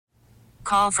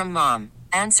Call from mom.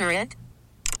 Answer it.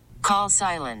 Call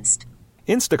silenced.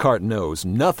 Instacart knows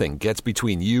nothing gets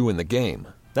between you and the game.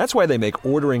 That's why they make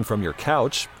ordering from your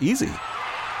couch easy.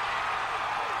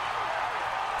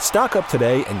 Stock up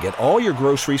today and get all your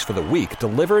groceries for the week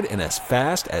delivered in as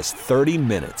fast as 30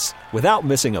 minutes without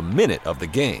missing a minute of the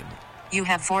game. You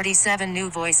have 47 new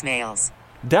voicemails.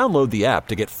 Download the app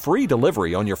to get free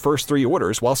delivery on your first 3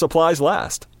 orders while supplies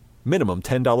last. Minimum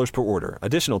 $10 per order.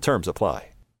 Additional terms apply.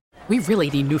 We really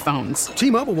need new phones.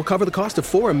 T-Mobile will cover the cost of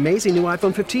 4 amazing new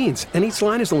iPhone 15s, and each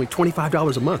line is only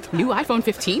 $25 a month. New iPhone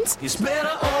 15s? It's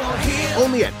better over here.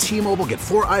 Only at T-Mobile, get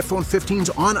 4 iPhone 15s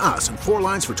on us and 4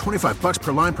 lines for $25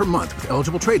 per line per month with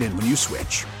eligible trade-in when you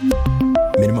switch.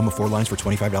 Minimum of 4 lines for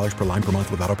 $25 per line per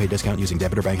month with autopay discount using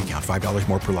debit or bank account. $5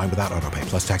 more per line without autopay,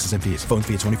 plus taxes and fees. Phone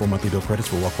fee at 24 monthly bill credits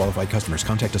for well-qualified customers.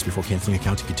 Contact us before canceling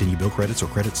account to continue bill credits or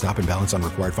credit stop and balance on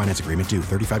required finance agreement due.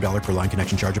 $35 per line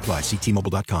connection charge applies. See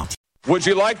T-Mobile.com. Would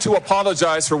you like to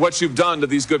apologize for what you've done to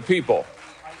these good people?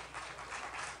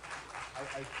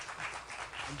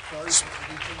 I'm sorry.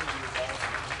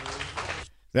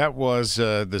 That was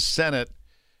the Senate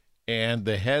and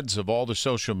the heads of all the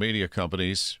social media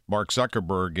companies, Mark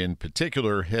Zuckerberg in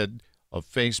particular, head of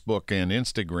Facebook and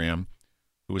Instagram,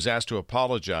 who was asked to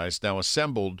apologize, now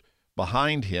assembled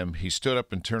behind him. He stood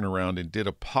up and turned around and did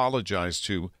apologize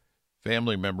to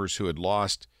family members who had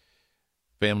lost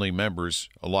family members,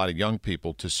 a lot of young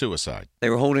people, to suicide. They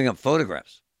were holding up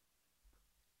photographs.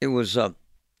 It was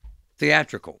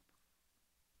theatrical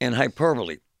and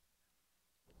hyperbole.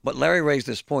 But Larry raised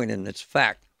this point, and it's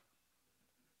fact.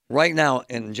 Right now,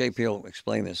 and JP will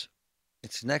explain this,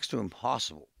 it's next to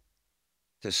impossible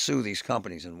to sue these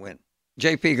companies and win.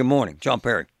 JP, good morning. John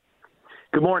Perry.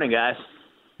 Good morning, guys.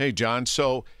 Hey, John.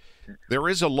 So there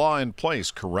is a law in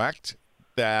place, correct,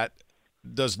 that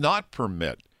does not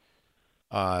permit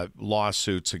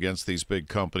lawsuits against these big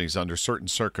companies under certain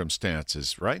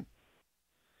circumstances, right?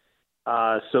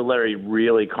 So, Larry,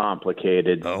 really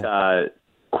complicated.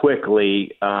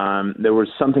 Quickly, there was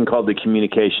something called the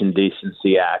Communication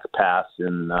Decency Act passed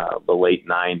in the late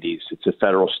 90s. It's a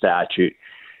federal statute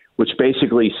which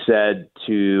basically said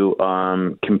to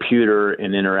computer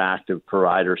and interactive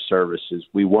provider services,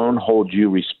 we won't hold you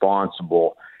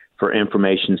responsible for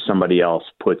information somebody else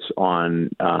puts on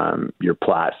your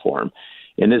platform.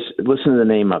 And this, listen to the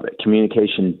name of it,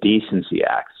 Communication Decency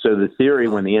Act. So the theory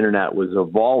when the internet was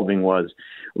evolving was,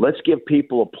 let's give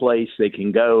people a place they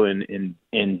can go and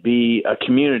be a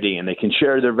community, and they can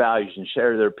share their values and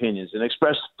share their opinions and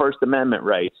express First Amendment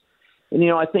rights. And,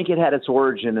 I think it had its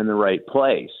origin in the right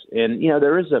place. And,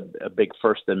 there is a big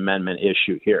First Amendment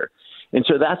issue here. And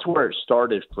so that's where it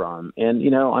started from. And,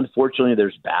 unfortunately,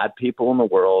 there's bad people in the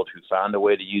world who found a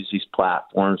way to use these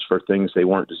platforms for things they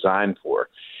weren't designed for.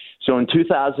 So in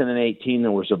 2018,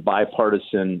 there was a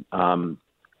bipartisan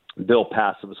bill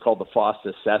passed. It was called the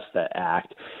FOSTA-SESTA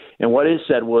Act. And what it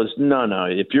said was, no,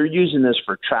 if you're using this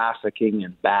for trafficking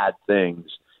and bad things,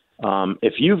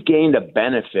 if you've gained a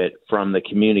benefit from the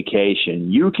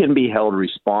communication, you can be held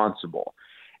responsible.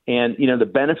 And, the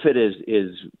benefit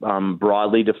is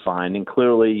broadly defined. And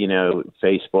clearly,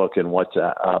 Facebook and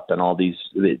WhatsApp and all these,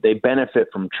 they benefit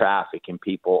from traffic and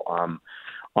people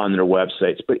on their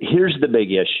websites. But here's the big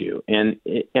issue. And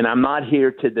I'm not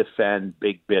here to defend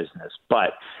big business,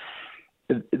 but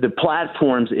the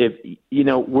platforms, if,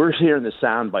 we're hearing the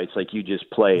sound bites like you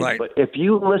just played, right. But if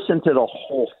you listen to the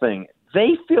whole thing,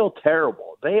 they feel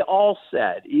terrible. They all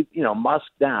said, Musk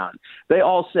down, they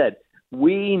all said,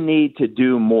 we need to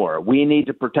do more. We need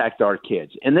to protect our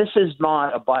kids. And this is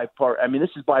not a this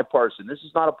is bipartisan. This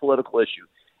is not a political issue.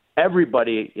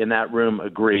 Everybody in that room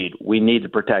agreed we need to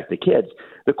protect the kids.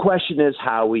 The question is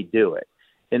how we do it.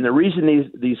 And the reason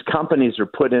these companies are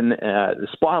put in the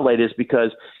spotlight is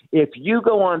because if you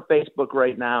go on Facebook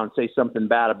right now and say something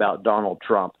bad about Donald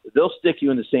Trump, they'll stick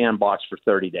you in the sandbox for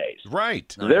 30 days.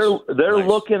 Right. They're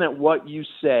looking at what you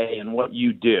say and what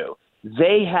you do.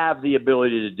 They have the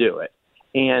ability to do it.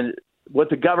 And what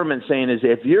the government's saying is,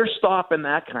 if you're stopping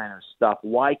that kind of stuff,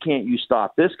 why can't you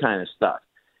stop this kind of stuff?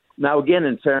 Now, again,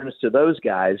 in fairness to those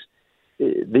guys,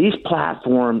 these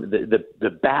platforms, the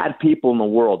bad people in the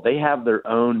world, they have their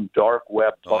own dark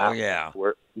web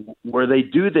platform where they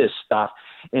do this stuff,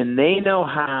 and they know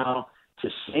how to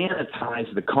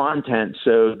sanitize the content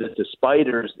so that the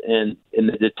spiders and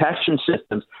the detection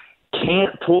systems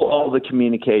can't pull all the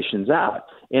communications out.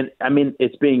 And,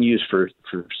 it's being used for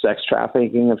sex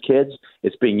trafficking of kids.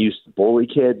 It's being used to bully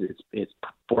kids. It's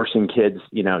forcing kids,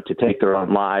 to take their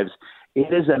own lives.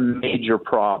 It is a major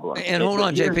problem. And hold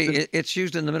on, JP, it's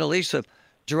used in the Middle East to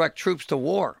direct troops to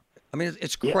war.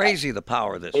 It's crazy, the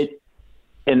power of this.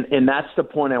 And that's the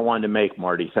point I wanted to make,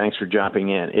 Marty. Thanks for jumping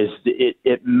in. Is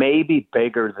it may be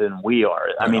bigger than we are.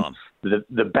 I mean,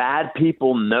 the bad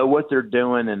people know what they're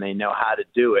doing and they know how to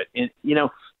do it. And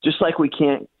just like we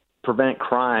can't prevent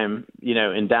crime,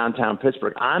 in downtown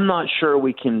Pittsburgh, I'm not sure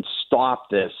we can stop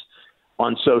this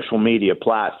on social media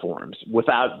platforms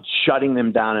without shutting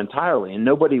them down entirely. And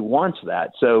nobody wants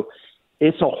that. So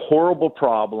it's a horrible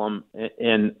problem.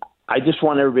 And I just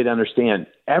want everybody to understand,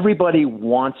 everybody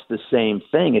wants the same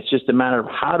thing. It's just a matter of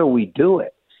how do we do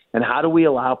it? And how do we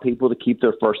allow people to keep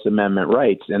their First Amendment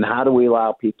rights? And how do we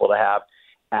allow people to have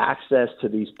access to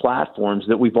these platforms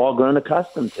that we've all grown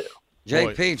accustomed to?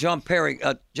 JP, John Perry,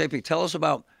 JP, tell us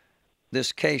about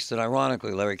this case that,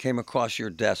 ironically, Larry, came across your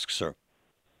desk, sir.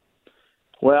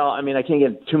 Well, I mean, I can't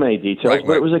get too many details,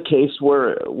 but it was a case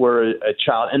where a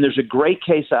child, and there's a great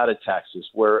case out of Texas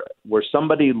where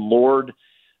somebody lured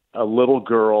a little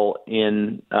girl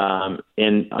in,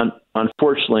 and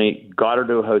unfortunately got her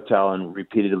to a hotel and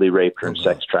repeatedly raped her and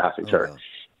sex trafficked her.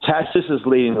 Texas is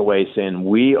leading the way, saying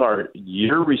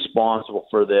you're responsible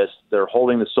for this. They're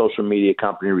holding the social media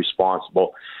company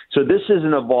responsible. So this is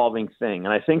an evolving thing.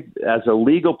 And I think as a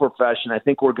legal profession, I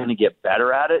think we're going to get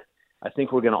better at it. I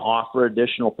think we're going to offer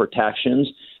additional protections.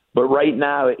 But right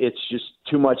now, it's just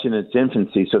too much in its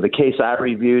infancy. So the case I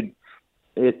reviewed,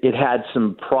 it had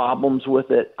some problems with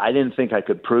it. I didn't think I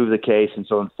could prove the case. And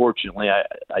so unfortunately,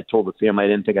 I told the family I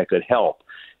didn't think I could help.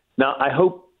 Now, I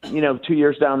hope 2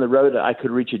 years down the road, I could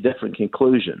reach a different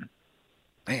conclusion.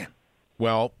 Man.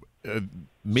 Well,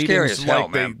 meetings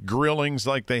grillings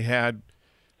like they had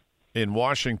in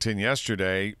Washington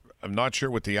yesterday, I'm not sure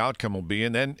what the outcome will be.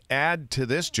 And then add to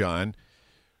this, John,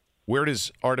 where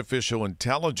does artificial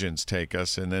intelligence take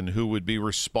us? And then who would be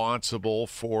responsible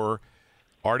for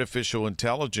artificial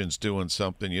intelligence doing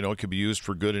something? It could be used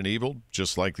for good and evil,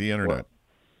 just like the internet. Well,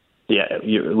 yeah,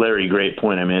 Larry, great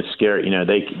point. I mean, it's scary.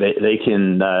 They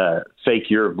can fake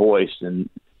your voice and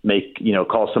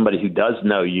call somebody who does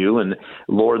know you and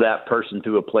lure that person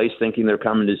to a place thinking they're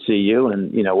coming to see you.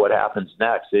 And, what happens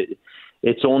next?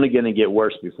 It's only going to get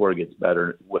worse before it gets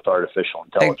better with artificial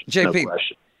intelligence. Hey, JP, no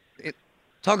question.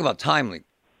 Talk about timely.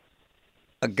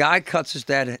 A guy cuts his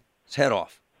dad's head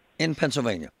off in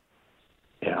Pennsylvania.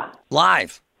 Yeah.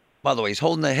 Live. By the way, he's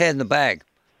holding the head in the bag.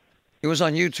 It was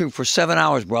on YouTube for 7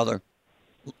 hours, brother.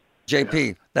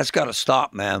 JP, that's got to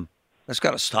stop, man. That's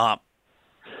got to stop.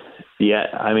 Yeah,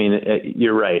 I mean,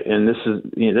 you're right, and this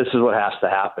is what has to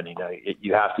happen.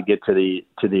 You have to get to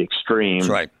the extreme. That's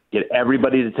right. Get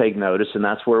everybody to take notice, and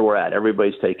that's where we're at.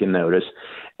 Everybody's taking notice.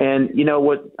 And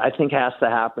what I think has to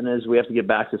happen is we have to get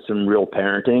back to some real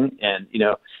parenting. And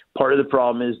part of the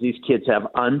problem is these kids have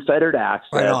unfettered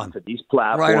access to these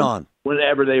platforms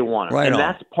whenever they want them.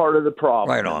 That's part of the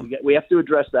problem. We have to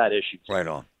address that issue too. Right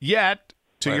on. Yet,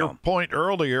 to your point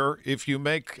earlier, if you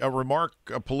make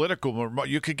a political remark,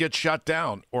 you could get shut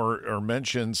down or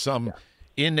mention some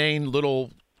inane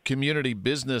little community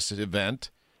business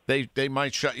event. They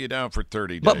might shut you down for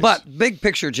 30 days. But big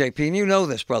picture, JP, and you know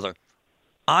this, brother.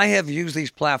 I have used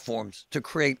these platforms to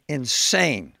create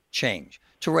insane change,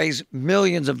 to raise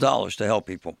millions of dollars to help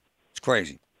people. It's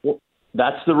crazy. Well,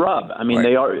 that's the rub. I mean,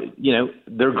 they are,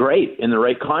 they're great in the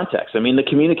right context. I mean, the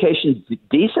Communications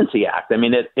Decency Act, I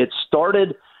mean, it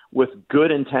started with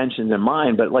good intentions in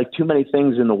mind, but like too many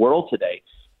things in the world today,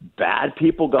 bad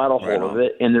people got a hold of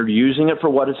it, and they're using it for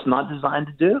what it's not designed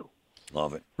to do.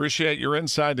 Love it. Appreciate your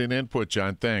insight and input,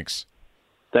 John. Thanks.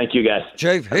 Thank you, guys.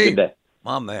 JP. Have a good day.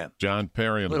 My man. John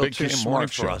Perry on the Big Too Game smart Morning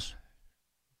for Show. us.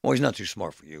 Well, he's not too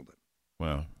smart for you, but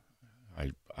well,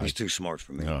 he's too smart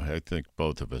for me. No, I think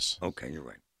both of us. Okay, you're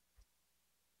right.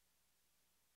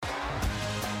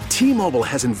 T-Mobile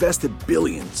has invested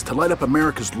billions to light up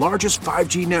America's largest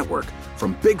 5G network,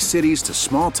 from big cities to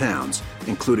small towns,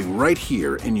 including right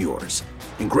here in yours.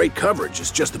 And great coverage is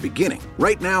just the beginning.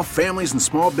 Right now, families and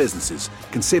small businesses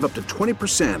can save up to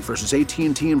 20% versus AT&T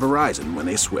and Verizon when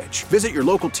they switch. Visit your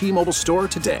local T-Mobile store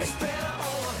today.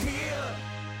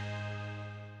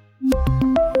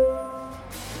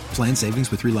 Plan savings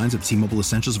with 3 lines of T-Mobile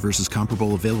Essentials versus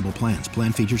comparable available plans.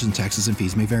 Plan features and taxes and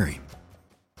fees may vary.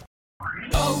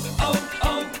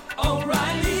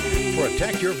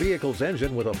 Protect your vehicle's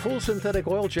engine with a full synthetic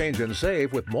oil change and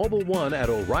save with Mobil 1 at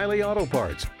O'Reilly Auto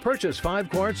Parts. Purchase 5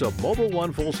 quarts of Mobil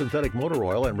 1 full synthetic motor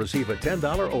oil and receive a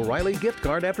 $10 O'Reilly gift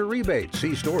card after rebate.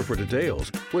 See store for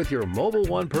details. With your Mobil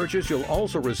 1 purchase, you'll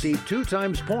also receive 2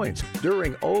 times points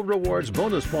during O Rewards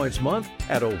Bonus Points Month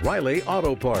at O'Reilly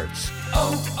Auto Parts.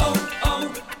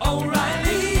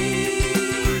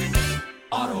 O'Reilly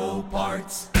Auto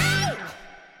Parts.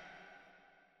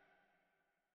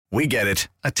 We get it.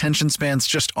 Attention spans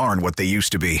just aren't what they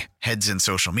used to be. Heads in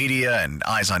social media and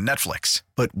eyes on Netflix.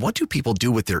 But what do people do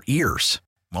with their ears?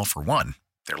 Well, for one,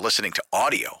 they're listening to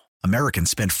audio. Americans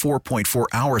spend 4.4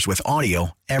 hours with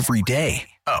audio every day.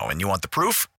 Oh, and you want the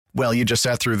proof? Well, you just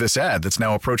sat through this ad that's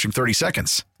now approaching 30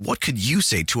 seconds. What could you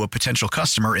say to a potential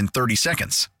customer in 30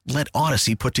 seconds? Let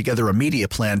Odyssey put together a media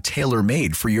plan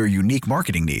tailor-made for your unique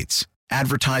marketing needs.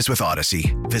 Advertise with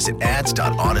Odyssey. Visit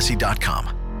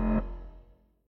ads.odyssey.com.